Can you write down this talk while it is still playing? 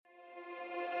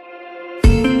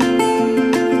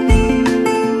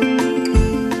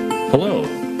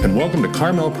Welcome to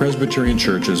Carmel Presbyterian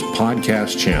Church's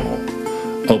podcast channel.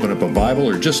 Open up a Bible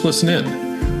or just listen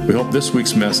in. We hope this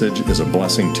week's message is a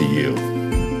blessing to you.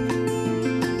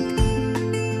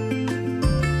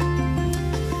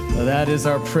 Well, that is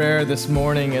our prayer this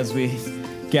morning as we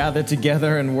gather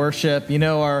together and worship. You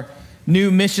know, our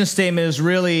new mission statement is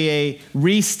really a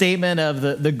restatement of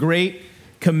the Great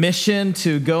Commission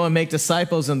to go and make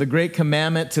disciples and the Great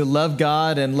Commandment to love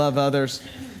God and love others.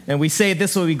 And we say it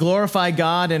this way: we glorify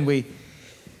God and we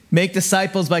make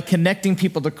disciples by connecting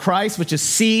people to Christ, which is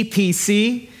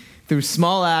CPC, through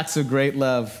small acts of great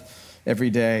love every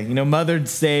day. You know,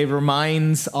 Mother's Day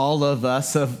reminds all of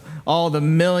us of all the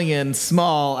million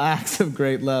small acts of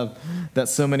great love that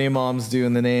so many moms do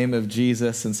in the name of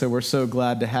Jesus. And so we're so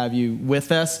glad to have you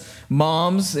with us.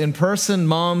 Moms in person,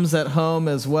 moms at home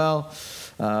as well.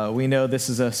 We know this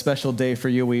is a special day for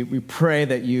you. We pray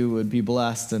that you would be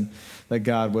blessed and that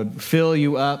God would fill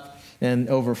you up and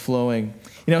overflowing.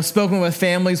 You know, I've spoken with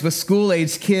families with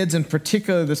school-aged kids in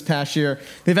particular this past year.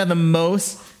 They've had the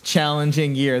most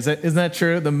challenging year. Isn't that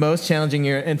true? The most challenging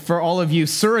year. And for all of you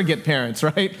surrogate parents,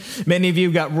 right? Many of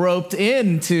you got roped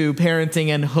into parenting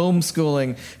and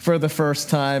homeschooling for the first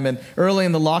time. And early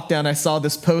in the lockdown, I saw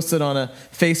this posted on a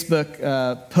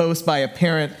Facebook post by a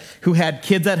parent who had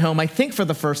kids at home. I think for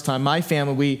the first time, my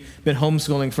family, we've been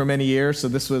homeschooling for many years. So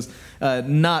this was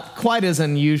not quite as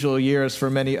unusual years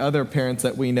for many other parents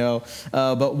that we know.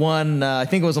 But one, I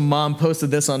think it was a mom,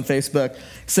 posted this on Facebook,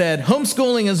 said,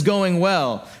 "Homeschooling is going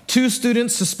well. 2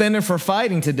 students suspended for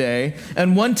fighting today,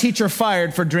 and 1 teacher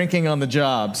fired for drinking on the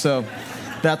job." So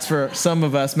that's for some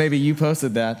of us. Maybe you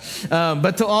posted that.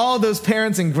 But to all those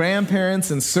parents and grandparents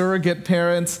and surrogate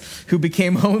parents who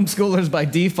became homeschoolers by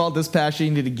default this past year,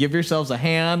 you need to give yourselves a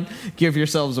hand, give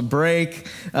yourselves a break,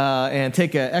 and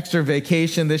take an extra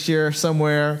vacation this year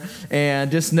somewhere.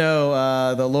 And just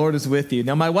know the Lord is with you.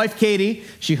 Now, my wife, Katie,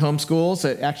 she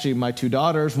homeschools. Actually, my 2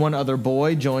 daughters, 1 other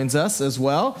boy joins us as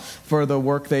well for the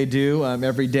work they do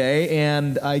every day.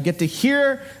 And I get to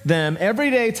hear them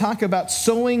every day talk about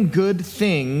sowing good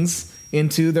things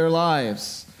into their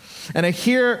lives. And I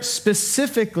hear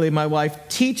specifically my wife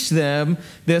teach them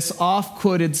this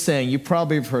oft-quoted saying. You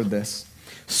probably have heard this: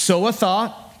 sow a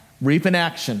thought, reap an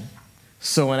action.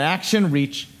 Sow an action,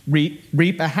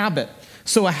 reap a habit.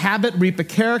 Sow a habit, reap a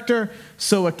character.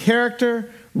 Sow a character,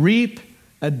 reap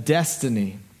a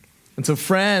destiny. And so,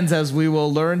 friends, as we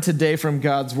will learn today from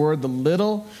God's word, the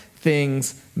little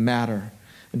things matter.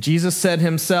 And Jesus said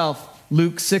himself,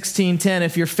 Luke 16:10,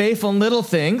 "If you're faithful in little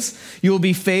things, you will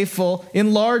be faithful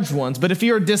in large ones. But if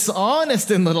you're dishonest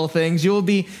in little things, you will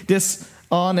be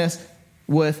dishonest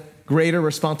with greater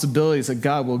responsibilities that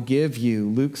God will give you."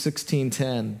 Luke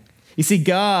 16:10. You see,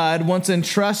 God wants to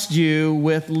entrust you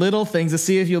with little things to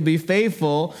see if you'll be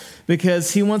faithful,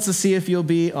 because he wants to see if you'll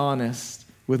be honest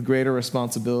with greater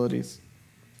responsibilities.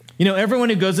 You know, everyone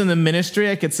who goes in the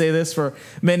ministry, I could say this for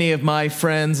many of my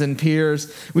friends and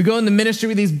peers, we go in the ministry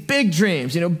with these big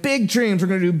dreams. Big dreams. We're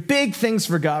going to do big things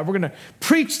for God. We're going to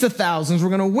preach to thousands. We're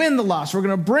going to win the lost. We're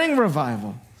going to bring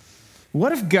revival.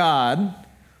 What if God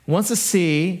wants to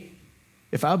see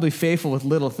if I'll be faithful with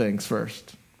little things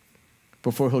first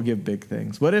before he'll give big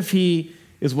things? What if he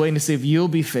is waiting to see if you'll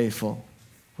be faithful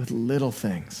with little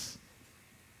things?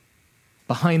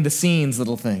 Behind the scenes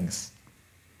little things.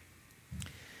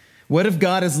 What if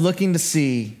God is looking to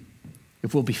see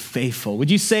if we'll be faithful? Would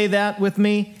you say that with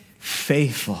me?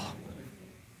 Faithful.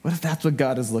 What if that's what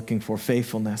God is looking for?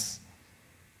 Faithfulness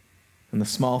in the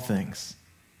small things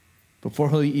before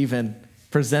he'll even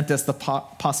present us the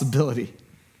possibility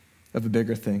of a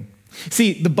bigger thing.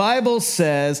 See, the Bible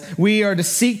says we are to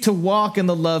seek to walk in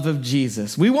the love of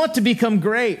Jesus. We want to become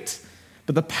great,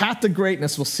 but the path to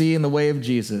greatness we'll see in the way of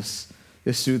Jesus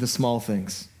is through the small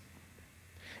things.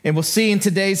 And we'll see in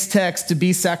today's text to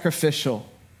be sacrificial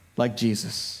like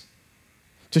Jesus,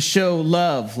 to show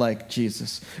love like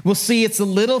Jesus. We'll see it's the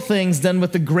little things done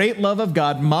with the great love of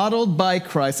God modeled by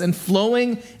Christ and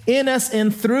flowing in us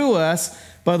and through us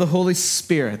by the Holy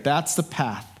Spirit. That's the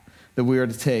path that we are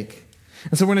to take.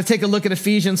 And so we're going to take a look at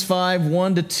Ephesians 5,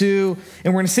 1-2,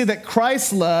 and we're going to see that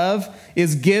Christ's love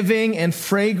is giving and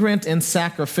fragrant and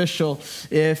sacrificial.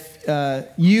 If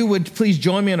you would please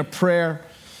join me in a prayer,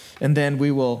 and then we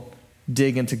will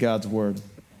dig into God's word.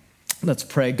 Let's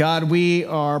pray. God, we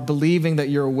are believing that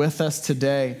you're with us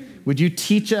today. Would you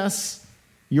teach us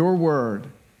your word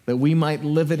that we might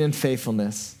live it in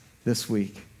faithfulness this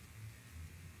week?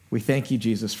 We thank you,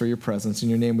 Jesus, for your presence. In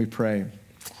your name we pray.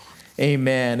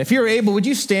 Amen. If you're able, would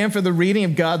you stand for the reading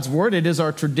of God's word? It is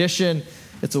our tradition.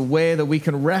 It's a way that we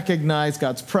can recognize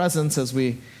God's presence as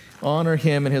we Honor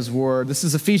him and his word. This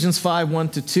is Ephesians 5,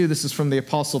 1-2. This is from the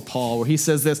Apostle Paul, where he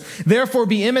says this: "Therefore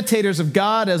be imitators of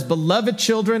God as beloved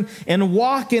children, and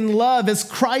walk in love as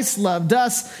Christ loved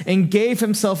us and gave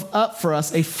himself up for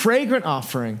us, a fragrant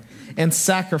offering and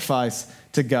sacrifice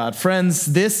to God." Friends,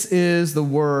 this is the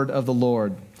word of the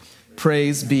Lord.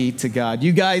 Praise be to God.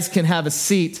 You guys can have a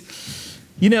seat.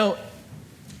 You know,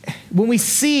 when we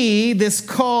see this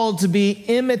call to be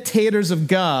imitators of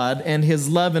God and his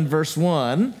love in verse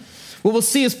 1, what we'll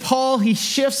see is Paul, he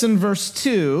shifts in verse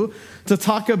 2 to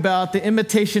talk about the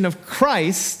imitation of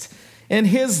Christ and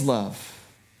his love.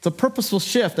 It's a purposeful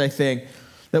shift, I think,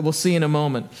 that we'll see in a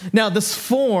moment. Now, this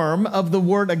form of the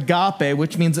word agape,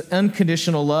 which means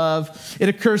unconditional love, it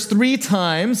occurs 3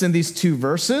 times in these 2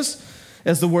 verses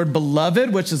as the word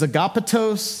beloved, which is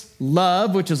agapetos,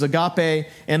 love, which is agape,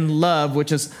 and love,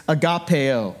 which is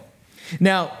agapeo.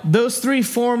 Now, those 3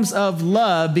 forms of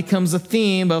love becomes a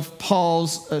theme of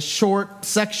Paul's short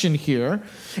section here.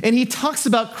 And he talks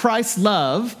about Christ's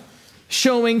love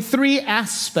showing 3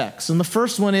 aspects. And the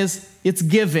first one is it's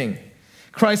giving.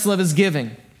 Christ's love is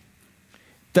giving.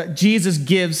 That Jesus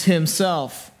gives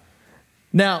himself.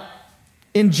 Now,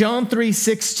 in John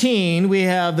 3:16, we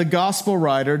have the gospel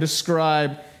writer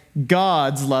describe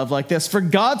God's love like this: "For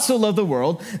God so loved the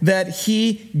world that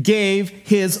he gave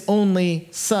his only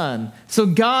son." So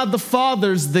God the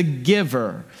Father's the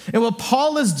giver. And what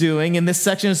Paul is doing in this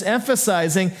section is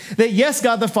emphasizing that yes,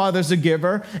 God the Father's the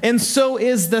giver, and so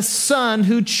is the Son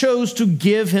who chose to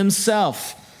give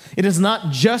himself. It is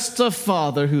not just the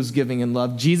Father who's giving in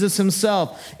love. Jesus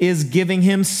himself is giving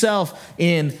himself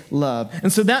in love.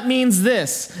 And so that means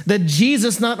this, that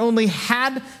Jesus not only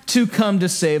had to come to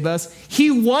save us,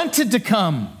 he wanted to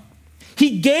come.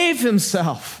 He gave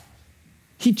himself.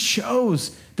 He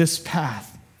chose this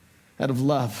path out of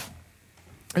love.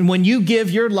 And when you give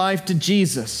your life to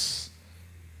Jesus,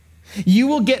 you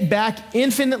will get back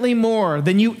infinitely more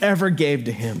than you ever gave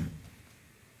to him.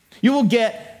 You will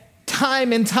get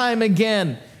time and time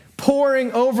again,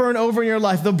 pouring over and over in your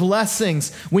life, the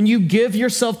blessings when you give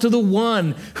yourself to the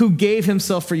one who gave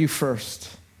himself for you first.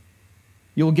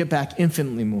 You will get back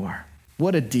infinitely more.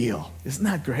 What a deal. Isn't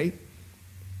that great?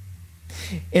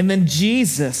 And then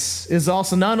Jesus is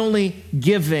also not only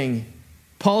giving,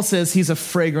 Paul says he's a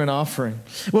fragrant offering.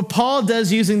 What Paul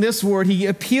does using this word, he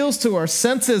appeals to our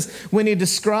senses when he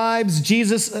describes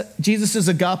Jesus'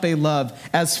 agape love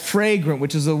as fragrant,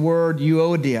 which is the word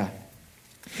euodia.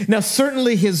 Now,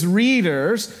 certainly his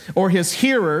readers or his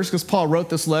hearers, because Paul wrote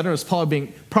this letter, it's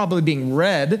probably being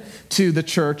read to the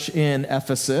church in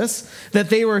Ephesus, that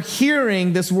they were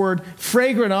hearing this word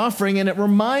fragrant offering, and it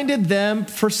reminded them,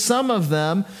 for some of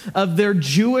them, of their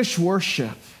Jewish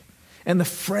worship and the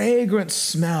fragrant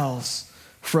smells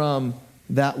from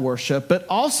that worship. But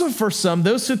also for some,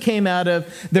 those who came out of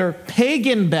their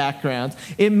pagan backgrounds,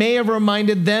 it may have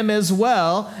reminded them as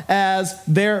well as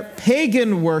their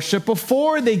pagan worship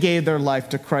before they gave their life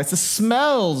to Christ. The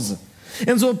smells.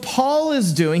 And so what Paul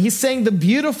is doing, he's saying the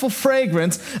beautiful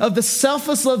fragrance of the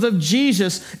selfless love of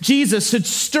Jesus should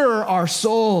stir our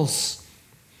souls.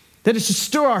 That it should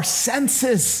stir our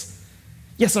senses.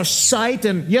 Yes, our sight,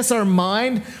 and yes, our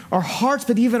mind, our hearts,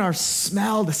 but even our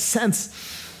smell, the sense,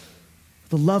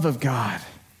 the love of God.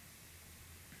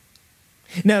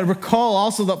 Now, recall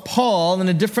also that Paul, in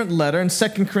a different letter, in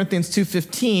 2 Corinthians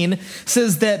 2:15,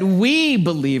 says that we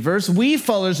believers, we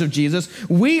followers of Jesus,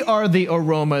 we are the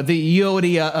aroma, the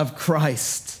euodia of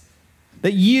Christ.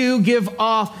 That you give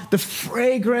off the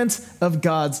fragrance of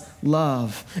God's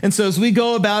love. And so as we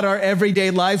go about our everyday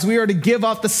lives, we are to give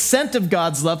off the scent of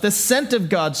God's love, the scent of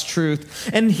God's truth.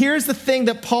 And here's the thing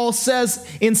that Paul says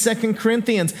in 2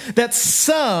 Corinthians, that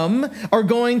some are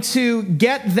going to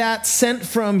get that scent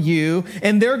from you,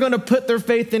 and they're going to put their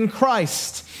faith in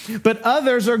Christ. But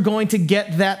others are going to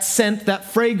get that scent, that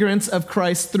fragrance of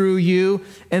Christ through you,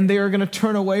 and they are going to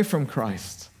turn away from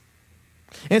Christ.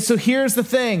 And so here's the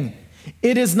thing.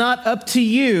 It is not up to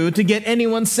you to get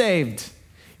anyone saved.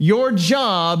 Your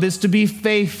job is to be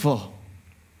faithful,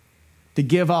 to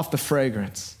give off the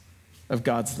fragrance of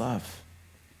God's love.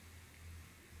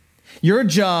 Your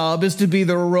job is to be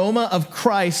the aroma of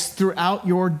Christ throughout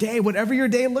your day, whatever your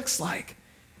day looks like.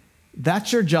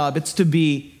 That's your job. It's to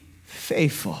be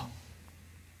faithful,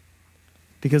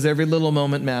 because every little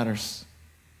moment matters.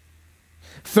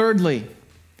 Thirdly,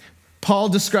 Paul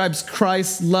describes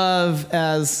Christ's love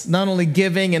as not only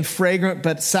giving and fragrant,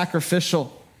 but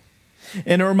sacrificial.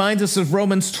 And it reminds us of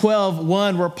Romans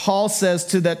 12:1, where Paul says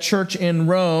to that church in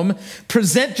Rome,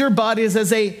 present your bodies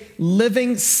as a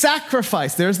living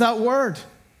sacrifice. There's that word.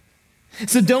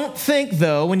 So don't think,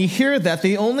 though, when you hear that,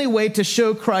 the only way to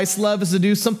show Christ's love is to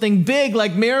do something big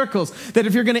like miracles. That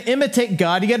if you're going to imitate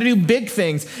God, you got to do big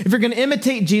things. If you're going to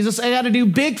imitate Jesus, I got to do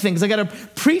big things. I got to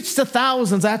preach to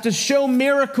thousands. I have to show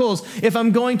miracles if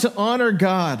I'm going to honor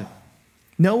God.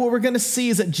 No, what we're going to see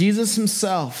is that Jesus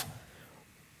himself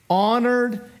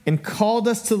honored and called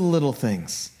us to the little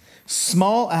things,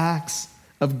 small acts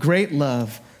of great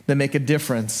love that make a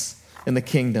difference in the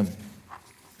kingdom.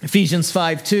 Ephesians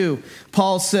 5:2,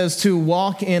 Paul says to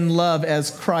walk in love as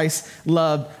Christ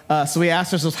loved us. So we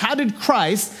ask ourselves, how did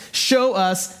Christ show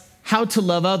us how to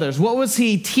love others? What was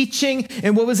he teaching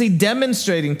and what was he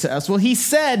demonstrating to us? Well, he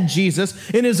said, Jesus,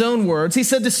 in his own words, he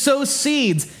said to sow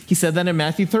seeds. He said that in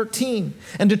Matthew 13.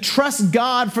 And to trust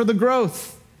God for the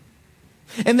growth.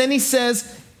 And then he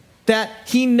says that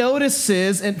he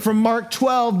notices, and from Mark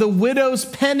 12, the widow's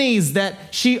pennies that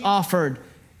she offered.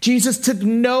 Jesus took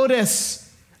notice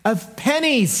of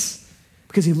pennies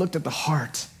because he looked at the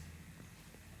heart.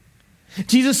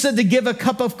 Jesus said to give a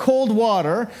cup of cold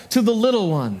water to the little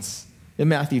ones in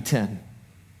Matthew 10.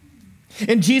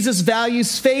 And Jesus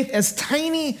values faith as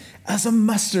tiny as a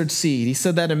mustard seed. He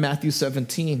said that in Matthew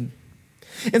 17.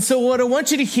 And so what I want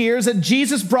you to hear is that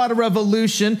Jesus brought a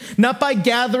revolution, not by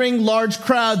gathering large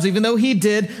crowds, even though he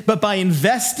did, but by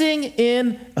investing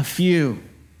in a few.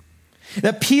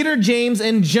 That Peter, James,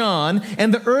 and John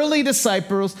and the early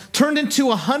disciples turned into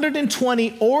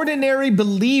 120 ordinary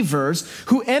believers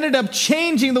who ended up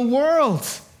changing the world.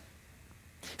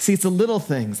 See, it's the little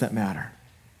things that matter.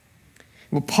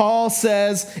 What Paul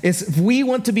says is if we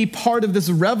want to be part of this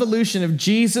revolution of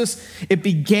Jesus, it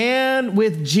began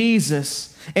with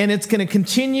Jesus, and it's going to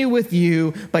continue with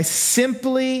you by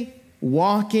simply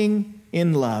walking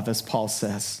in love, as Paul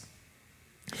says.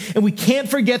 And we can't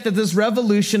forget that this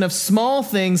revolution of small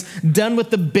things done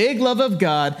with the big love of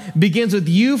God begins with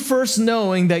you first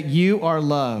knowing that you are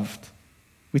loved.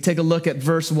 We take a look at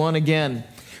verse 1 again.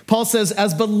 Paul says,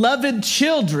 as beloved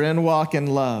children, walk in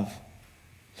love.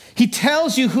 He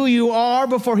tells you who you are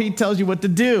before he tells you what to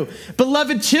do.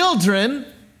 Beloved children,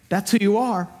 that's who you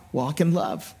are. Walk in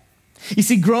love. You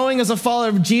see, growing as a follower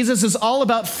of Jesus is all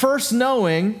about first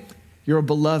knowing you're a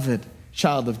beloved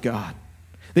child of God,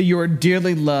 that you are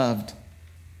dearly loved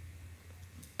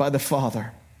by the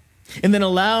Father, and then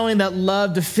allowing that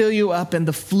love to fill you up and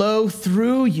to flow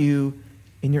through you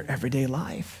in your everyday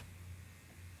life.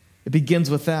 It begins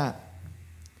with that.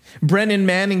 Brennan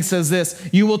Manning says this,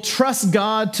 you will trust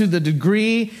God to the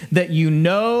degree that you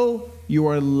know you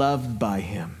are loved by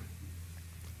him.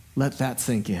 Let that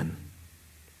sink in.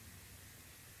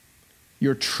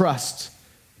 Your trust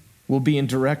will be in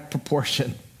direct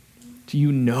proportion to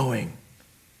you knowing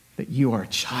that you are a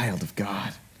child of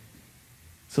God.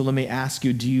 So let me ask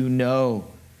you, do you know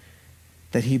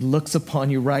that he looks upon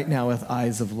you right now with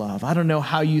eyes of love? I don't know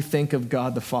how you think of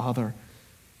God the Father.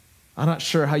 I'm not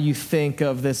sure how you think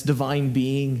of this divine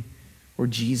being or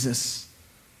Jesus,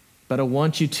 but I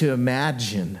want you to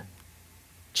imagine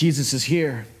Jesus is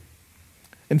here.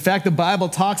 In fact, the Bible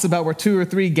talks about where 2 or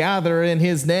 3 gather in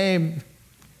his name.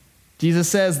 Jesus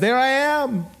says, there I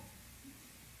am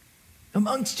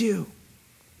amongst you.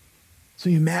 So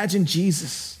you imagine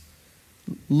Jesus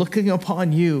looking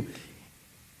upon you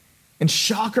and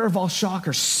shocker of all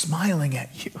shockers, smiling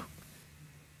at you.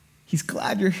 He's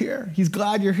glad you're here. He's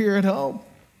glad you're here at home,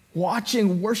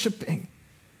 watching, worshiping.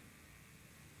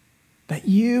 That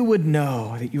you would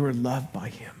know that you are loved by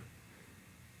him.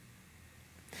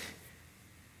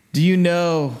 Do you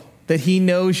know that he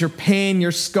knows your pain,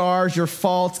 your scars, your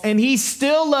faults, and he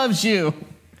still loves you?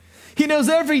 He knows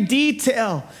every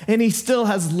detail, and he still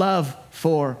has love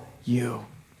for you.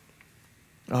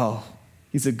 Oh,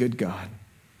 he's a good God.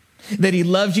 That he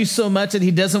loves you so much that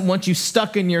he doesn't want you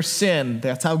stuck in your sin.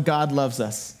 That's how God loves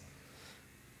us.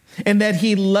 And that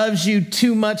he loves you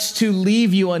too much to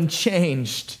leave you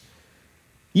unchanged.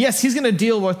 Yes, he's going to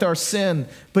deal with our sin,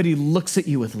 but he looks at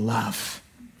you with love.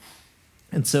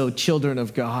 And so, children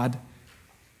of God,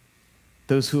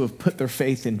 those who have put their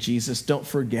faith in Jesus, don't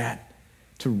forget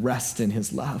to rest in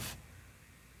his love.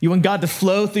 You want God to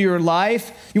flow through your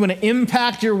life? You want to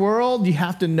impact your world? You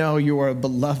have to know you are a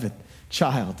beloved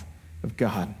child of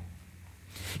God.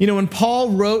 You know, when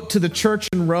Paul wrote to the church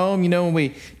in Rome, when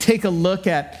we take a look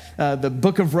at the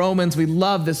book of Romans, we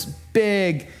love this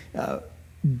big,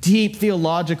 deep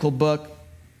theological book.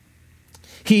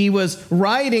 He was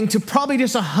writing to probably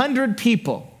just 100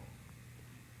 people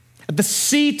at the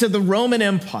seat of the Roman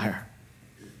Empire.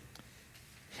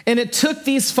 And it took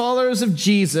these followers of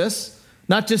Jesus,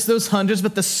 not just those hundreds,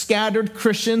 but the scattered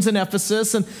Christians in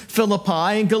Ephesus and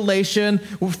Philippi and Galatia,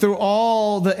 through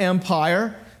all the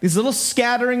empire, these little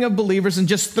scattering of believers, in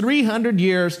just 300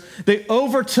 years, they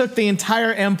overtook the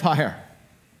entire empire.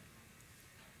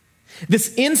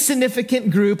 This insignificant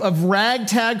group of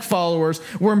ragtag followers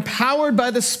were empowered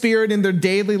by the Spirit in their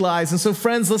daily lives. And so,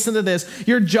 friends, listen to this.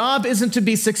 Your job isn't to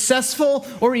be successful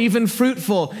or even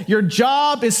fruitful. Your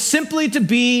job is simply to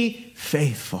be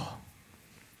faithful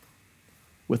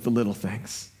with the little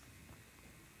things.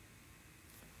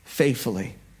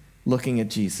 Faithfully looking at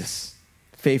Jesus,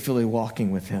 faithfully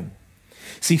walking with him.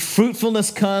 See,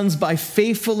 fruitfulness comes by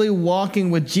faithfully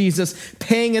walking with Jesus,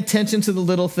 paying attention to the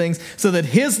little things so that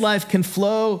his life can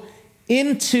flow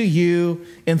into you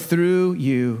and through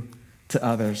you to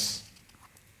others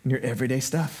in your everyday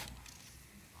stuff.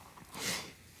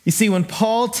 You see, when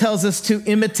Paul tells us to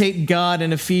imitate God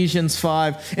in Ephesians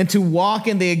 5 and to walk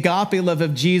in the agape love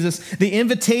of Jesus, the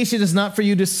invitation is not for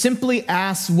you to simply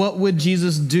ask, what would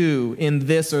Jesus do in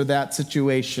this or that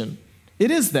situation?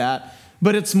 It is that.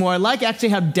 But it's more. I like actually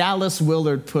how Dallas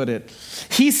Willard put it.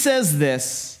 He says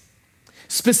this,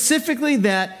 specifically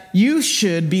that you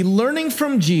should be learning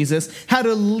from Jesus how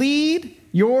to lead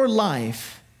your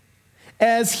life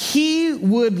as he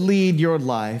would lead your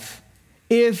life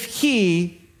if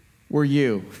he were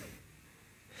you.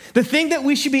 The thing that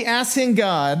we should be asking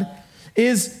God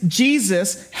is,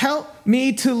 Jesus, help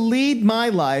me to lead my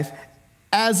life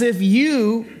as if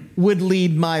you would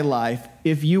lead my life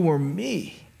if you were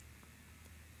me.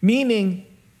 Meaning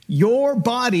your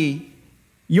body,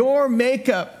 your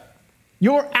makeup,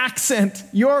 your accent,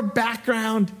 your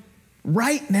background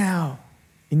right now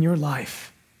in your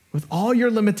life with all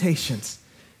your limitations.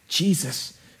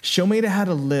 Jesus, show me how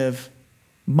to live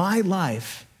my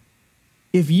life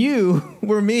if you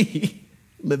were me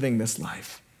living this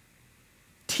life.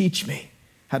 Teach me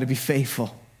how to be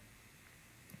faithful.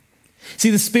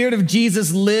 See, the Spirit of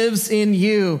Jesus lives in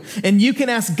you, and you can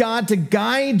ask God to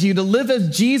guide you to live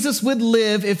as Jesus would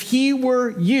live if he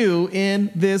were you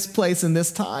in this place, in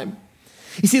this time.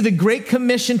 You see, the Great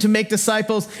Commission to make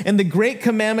disciples and the Great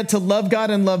Commandment to love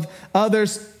God and love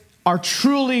others are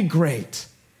truly great.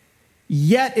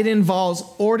 Yet it involves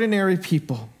ordinary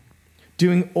people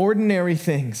doing ordinary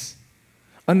things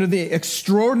under the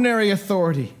extraordinary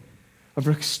authority of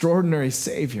an extraordinary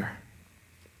Savior.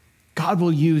 God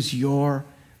will use your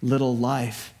little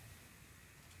life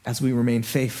as we remain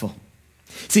faithful.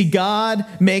 See, God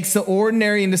makes the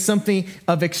ordinary into something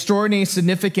of extraordinary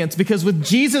significance because with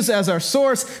Jesus as our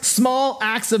source, small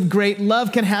acts of great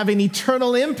love can have an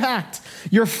eternal impact.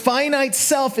 Your finite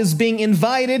self is being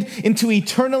invited into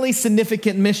eternally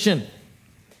significant mission.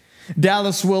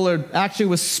 Dallas Willard actually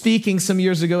was speaking some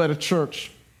years ago at a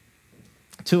church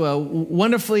to a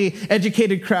wonderfully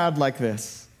educated crowd like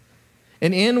this.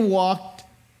 And in walked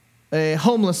a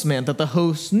homeless man that the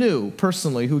host knew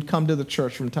personally, who'd come to the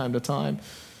church from time to time.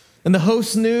 And the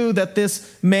host knew that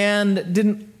this man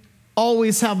didn't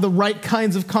always have the right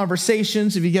kinds of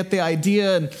conversations, if you get the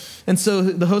idea. And so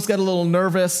the host got a little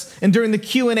nervous. And during the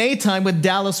Q&A time with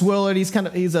Dallas Willard,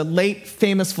 he's a late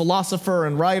famous philosopher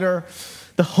and writer.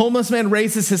 The homeless man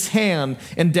raises his hand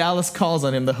and Dallas calls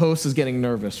on him. The host is getting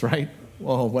nervous, right?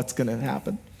 Oh, what's going to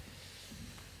happen?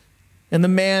 And the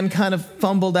man kind of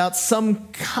fumbled out some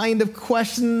kind of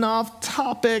question off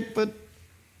topic,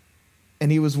 and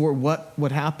he was worried what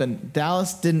would happen.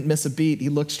 Dallas didn't miss a beat. He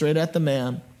looked straight at the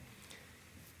man,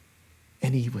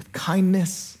 and he, with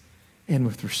kindness and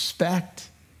with respect,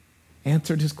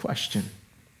 answered his question.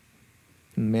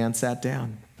 And the man sat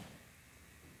down.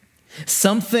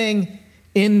 Something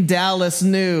in Dallas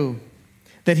knew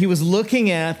that he was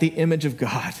looking at the image of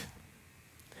God.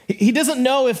 He doesn't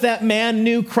know if that man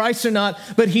knew Christ or not,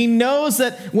 but he knows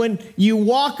that when you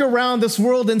walk around this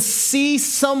world and see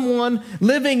someone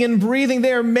living and breathing,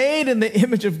 they are made in the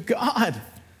image of God.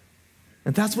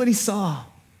 And that's what he saw.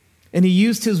 And he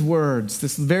used his words,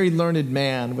 this very learned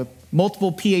man with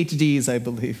multiple PhDs, I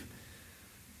believe.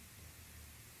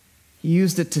 He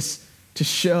used it to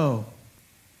show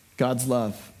God's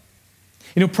love.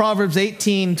 You know, Proverbs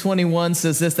 18:21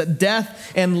 says this, that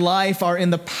death and life are in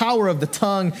the power of the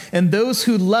tongue, and those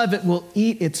who love it will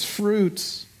eat its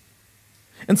fruits.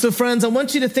 And so, friends, I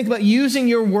want you to think about using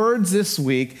your words this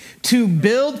week to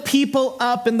build people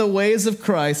up in the ways of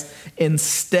Christ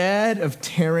instead of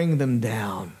tearing them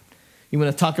down. You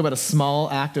want to talk about a small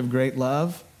act of great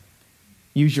love?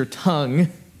 Use your tongue,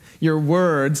 your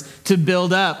words, to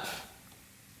build up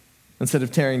instead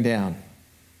of tearing down.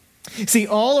 See,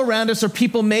 all around us are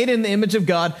people made in the image of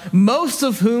God, most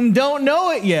of whom don't know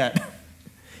it yet.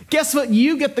 Guess what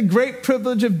you get the great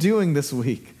privilege of doing this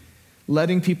week?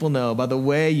 Letting people know by the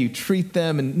way you treat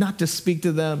them, and not just speak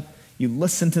to them, you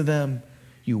listen to them,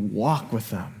 you walk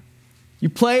with them. You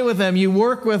play with them, you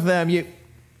work with them, you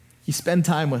spend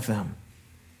time with them.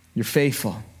 You're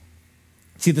faithful.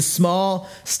 See, the small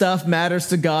stuff matters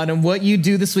to God, and what you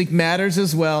do this week matters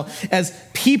as well. As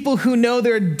people who know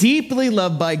they're deeply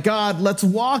loved by God, let's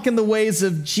walk in the ways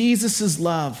of Jesus'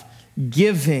 love,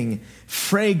 giving,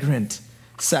 fragrant,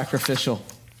 sacrificial.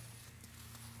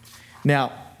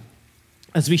 Now,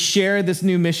 as we share this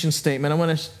new mission statement, I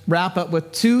want to wrap up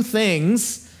with two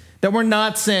things that we're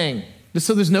not saying, just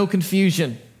so there's no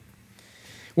confusion.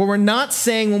 What we're not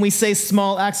saying when we say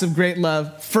small acts of great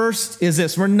love, first is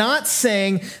this. We're not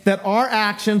saying that our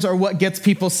actions are what gets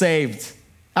people saved.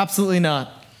 Absolutely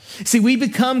not. See, we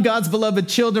become God's beloved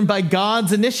children by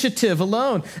God's initiative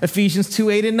alone. Ephesians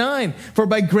 2:8-9. For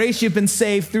by grace you've been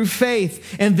saved through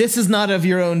faith. And this is not of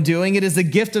your own doing. It is a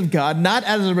gift of God, not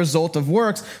as a result of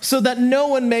works, so that no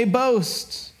one may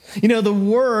boast. You know, the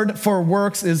word for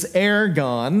works is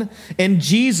ergon, and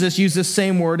Jesus used the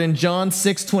same word in John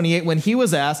 6:28 when he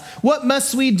was asked, what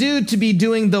must we do to be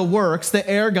doing the works, the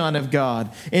ergon of God?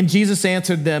 And Jesus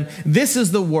answered them, this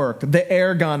is the work, the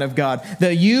ergon of God,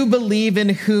 that you believe in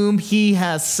whom he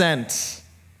has sent.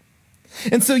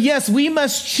 And so, yes, we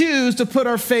must choose to put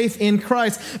our faith in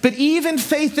Christ, but even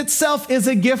faith itself is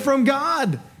a gift from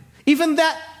God. Even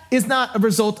that is not a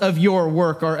result of your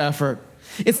work or effort.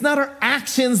 It's not our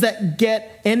actions that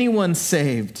get anyone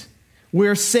saved.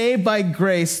 We're saved by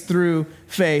grace through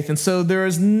faith. And so there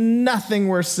is nothing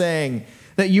we're saying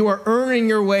that you are earning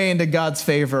your way into God's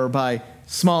favor by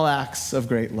small acts of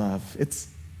great love. It's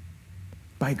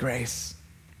by grace.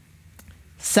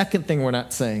 Second thing we're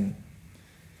not saying,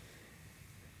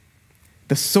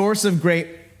 the source of great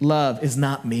love is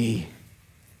not me.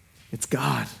 It's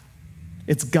God.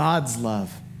 It's God's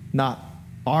love, not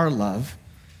our love.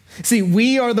 See,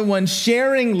 we are the ones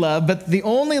sharing love, but the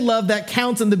only love that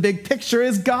counts in the big picture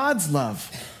is God's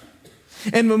love.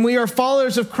 And when we are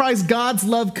followers of Christ, God's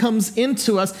love comes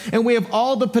into us, and we have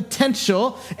all the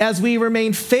potential as we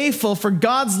remain faithful for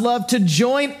God's love to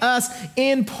join us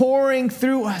in pouring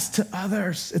through us to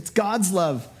others. It's God's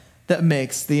love that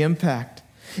makes the impact.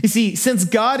 You see, since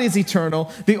God is eternal,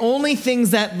 the only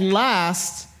things that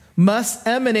last must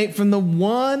emanate from the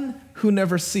one who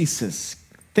never ceases.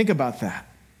 Think about that.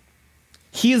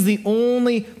 He is the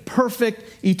only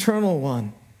perfect, eternal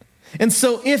one. And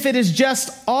so if it is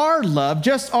just our love,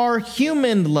 just our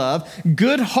human love,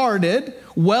 good-hearted,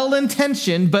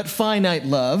 well-intentioned, but finite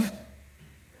love,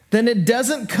 then it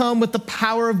doesn't come with the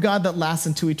power of God that lasts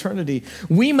into eternity.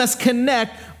 We must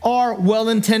connect our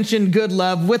well-intentioned good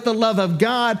love with the love of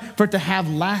God for it to have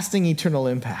lasting eternal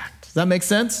impact. Does that make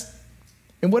sense?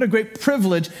 And what a great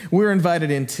privilege we're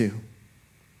invited into.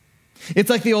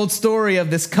 It's like the old story of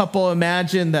this couple.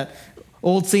 Imagine that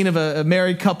old scene of a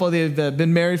married couple. They've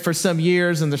been married for some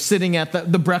years, and they're sitting at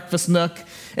the breakfast nook.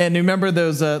 And remember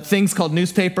those things called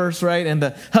newspapers, right? And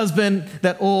the husband,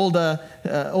 that old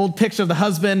picture of the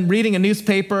husband reading a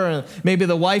newspaper, and maybe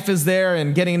the wife is there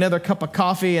and getting another cup of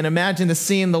coffee. And imagine the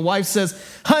scene. The wife says,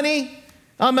 honey,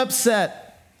 I'm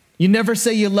upset. You never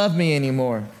say you love me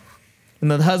anymore. And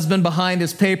the husband behind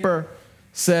his paper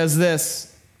says this,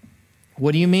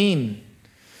 what do you mean?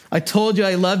 I told you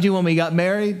I loved you when we got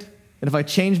married, and if I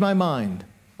change my mind,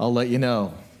 I'll let you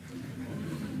know.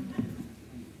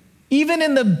 Even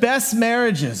in the best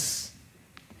marriages,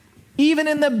 even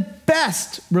in the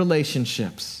best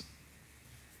relationships,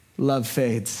 love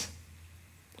fades,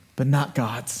 but not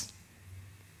God's.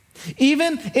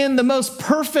 Even in the most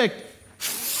perfect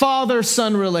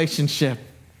father-son relationship,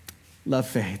 love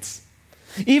fades.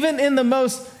 Even in the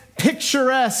most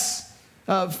picturesque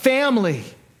family,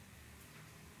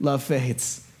 love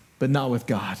fades, but not with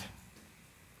God.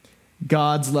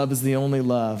 God's love is the only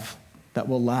love that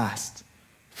will last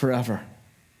forever.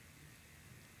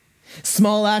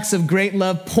 Small acts of great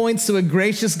love points to a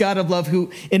gracious God of love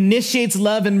who initiates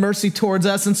love and mercy towards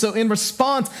us. And so in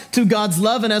response to God's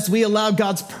love in us, we allow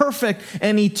God's perfect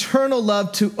and eternal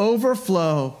love to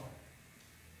overflow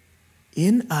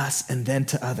in us and then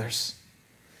to others.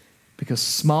 Because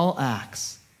small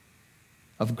acts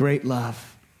of great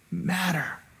love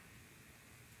matter.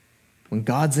 When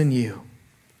God's in you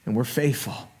and we're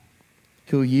faithful,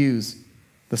 He'll use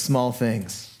the small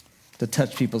things to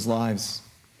touch people's lives.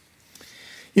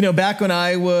 You know, back when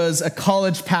I was a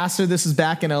college pastor, this is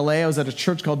back in LA, I was at a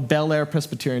church called Bel Air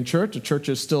Presbyterian Church. The church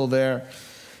is still there.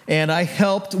 And I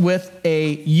helped with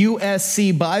a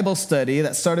USC Bible study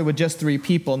that started with just 3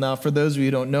 people. Now, for those of you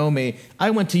who don't know me,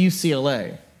 I went to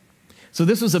UCLA. So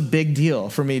this was a big deal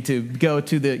for me to go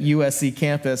to the USC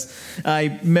campus.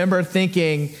 I remember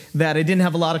thinking that I didn't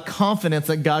have a lot of confidence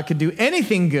that God could do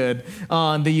anything good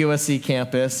on the USC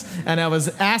campus. And I was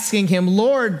asking him,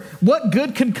 Lord, what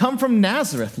good could come from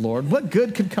Nazareth, Lord? What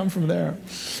good could come from there?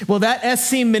 Well, that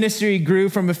SC ministry grew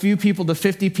from a few people to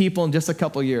 50 people in just a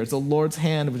couple years. The Lord's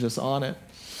hand was just on it.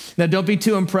 Now, don't be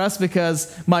too impressed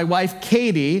because my wife,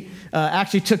 Katie,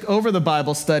 actually took over the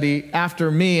Bible study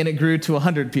after me, and it grew to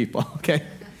 100 people, okay?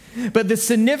 But the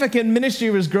significant ministry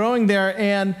was growing there,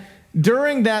 and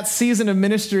during that season of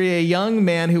ministry, a young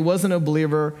man who wasn't a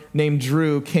believer named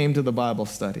Drew came to the Bible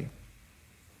study.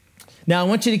 Now, I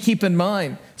want you to keep in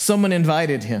mind, someone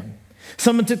invited him.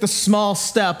 Someone took the small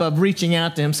step of reaching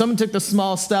out to him. Someone took the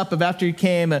small step of, after he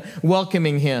came,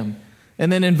 welcoming him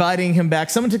and then inviting him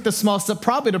back. Someone took the small step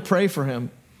probably to pray for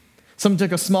him. Someone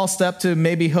took a small step to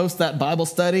maybe host that Bible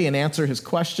study and answer his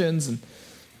questions. And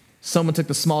someone took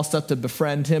the small step to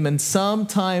befriend him. And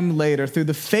sometime later, through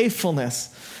the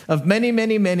faithfulness of many,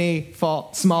 many, many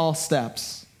small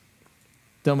steps,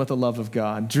 done with the love of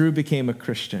God, Drew became a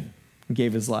Christian and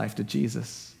gave his life to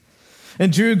Jesus.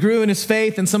 And Drew grew in his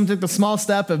faith, and someone took the small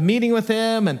step of meeting with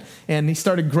him, and he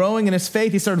started growing in his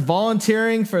faith. He started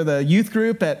volunteering for the youth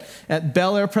group at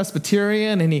Bel Air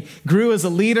Presbyterian, and he grew as a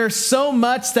leader so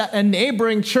much that a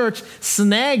neighboring church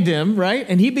snagged him, right?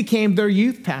 And he became their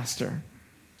youth pastor.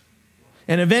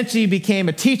 And eventually he became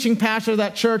a teaching pastor of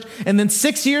that church. And then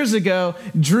 6 years ago,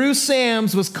 Drew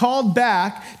Sams was called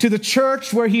back to the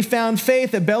church where he found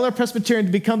faith at Bel Air Presbyterian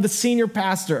to become the senior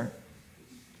pastor,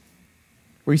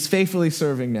 where he's faithfully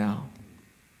serving now.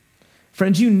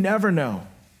 Friends, you never know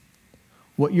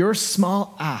what your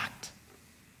small act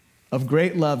of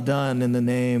great love done in the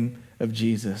name of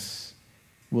Jesus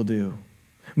will do.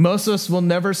 Most of us will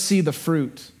never see the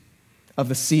fruit of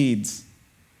the seeds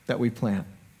that we plant.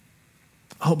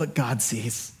 Oh, but God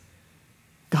sees.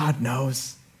 God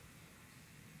knows.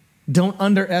 Don't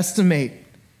underestimate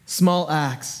small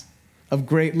acts of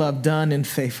great love done in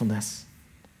faithfulness.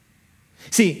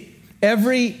 See,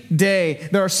 every day,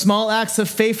 there are small acts of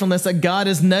faithfulness that God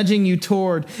is nudging you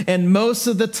toward, and most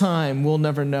of the time, we'll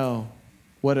never know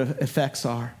what effects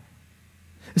are.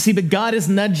 See, but God is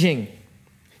nudging.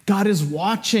 God is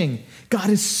watching. God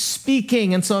is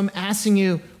speaking, and so I'm asking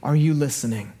you, are you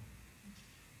listening?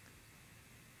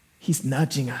 He's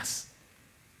nudging us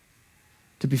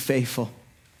to be faithful.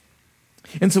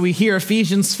 And so we hear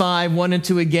Ephesians 5, 1 and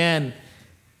 2 again.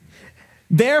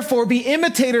 Therefore, be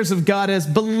imitators of God as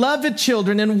beloved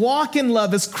children and walk in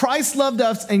love as Christ loved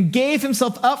us and gave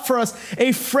himself up for us,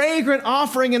 a fragrant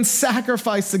offering and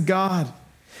sacrifice to God.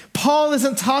 Paul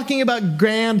isn't talking about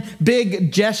grand,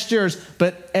 big gestures,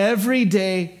 but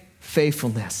everyday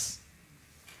faithfulness.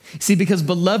 See, because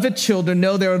beloved children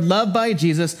know they are loved by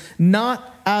Jesus, not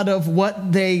out of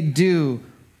what they do.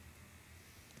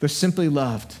 They're simply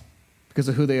loved because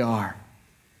of who they are.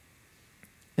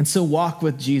 And so walk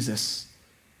with Jesus.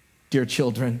 Dear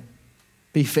children,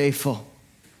 be faithful.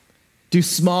 Do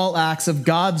small acts of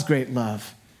God's great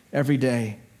love every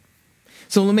day.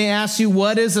 So let me ask you,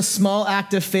 what is a small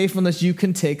act of faithfulness you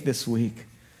can take this week?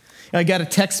 I got a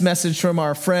text message from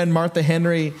our friend Martha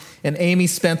Henry and Amy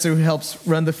Spencer, who helps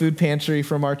run the food pantry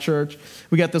from our church.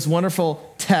 We got this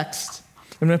wonderful text.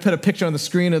 I'm going to put a picture on the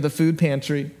screen of the food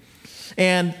pantry.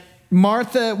 And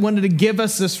Martha wanted to give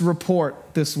us this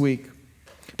report this week,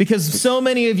 because so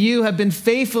many of you have been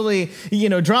faithfully,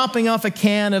 dropping off a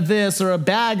can of this or a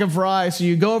bag of rice.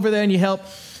 You go over there and you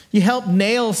help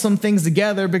nail some things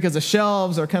together because the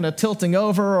shelves are kind of tilting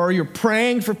over, or you're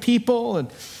praying for people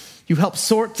and you help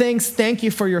sort things. Thank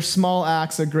you for your small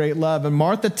acts of great love. And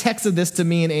Martha texted this to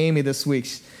me and Amy this week.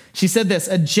 She said this: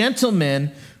 a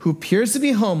gentleman who appears to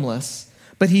be homeless,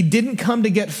 but he didn't come to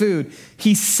get food.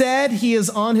 He said he is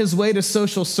on his way to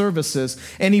social services,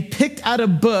 and he picked out a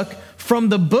book from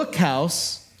the book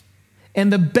house.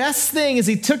 And the best thing is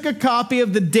he took a copy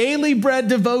of the Daily Bread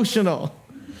devotional.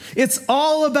 It's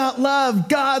all about love,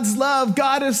 God's love.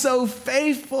 God is so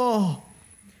faithful.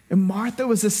 And Martha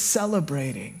was just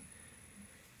celebrating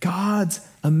God's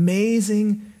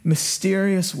amazing,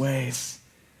 mysterious ways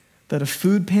that a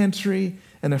food pantry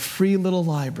and a free little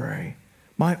library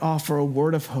might offer a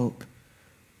word of hope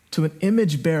to an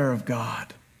image bearer of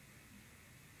God,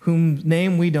 whose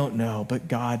name we don't know, but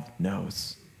God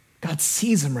knows. God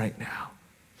sees him right now.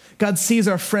 God sees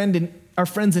our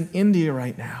friends in India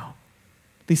right now,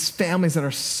 these families that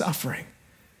are suffering.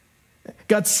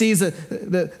 God sees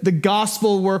the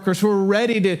gospel workers who are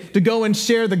ready to go and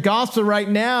share the gospel right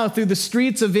now through the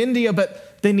streets of India,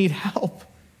 but they need help.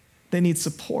 They need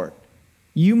support.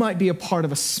 You might be a part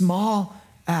of a small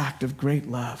act of great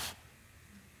love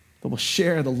that will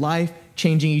share the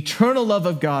life-changing, eternal love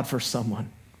of God for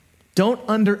someone. Don't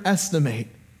underestimate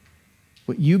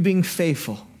what you being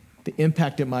faithful, the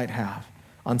impact it might have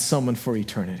on someone for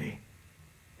eternity.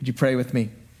 Would you pray with me?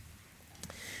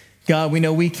 God, we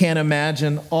know we can't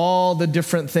imagine all the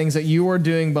different things that you are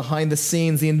doing behind the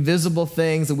scenes, the invisible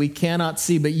things that we cannot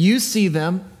see, but you see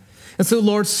them. And so,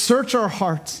 Lord, search our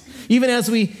hearts. Even as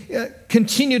we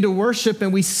continue to worship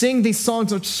and we sing these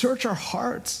songs, Lord, search our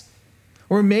hearts.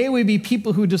 Or may we be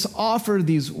people who just offer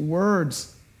these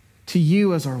words to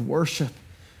you as our worship,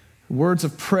 words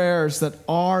of prayers that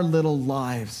our little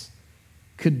lives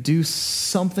could do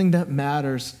something that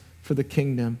matters for the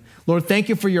kingdom. Lord, thank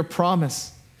you for your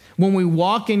promise. When we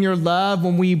walk in your love,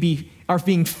 when we are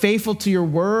being faithful to your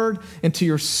word and to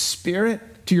your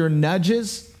spirit, to your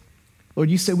nudges, Lord,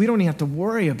 you say we don't even have to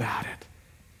worry about it.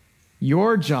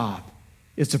 Your job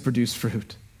is to produce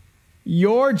fruit.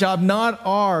 Your job, not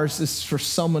ours, is for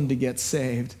someone to get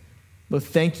saved. Lord,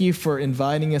 thank you for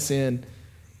inviting us in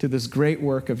to this great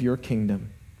work of your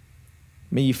kingdom.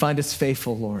 May you find us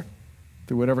faithful, Lord,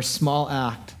 through whatever small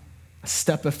act, a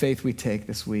step of faith we take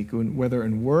this week, whether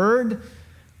in word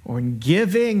or in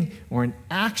giving or in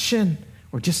action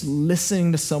or just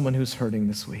listening to someone who's hurting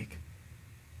this week.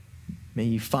 May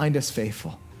you find us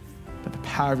faithful by the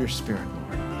power of your Spirit,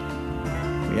 Lord.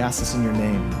 We ask this in your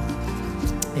name.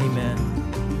 Amen.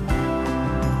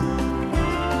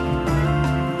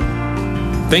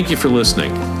 Thank you for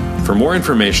listening. For more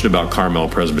information about Carmel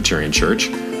Presbyterian Church,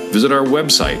 visit our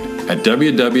website at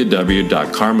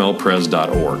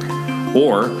www.carmelpres.org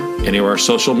or any of our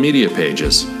social media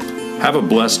pages. Have a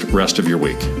blessed rest of your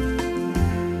week.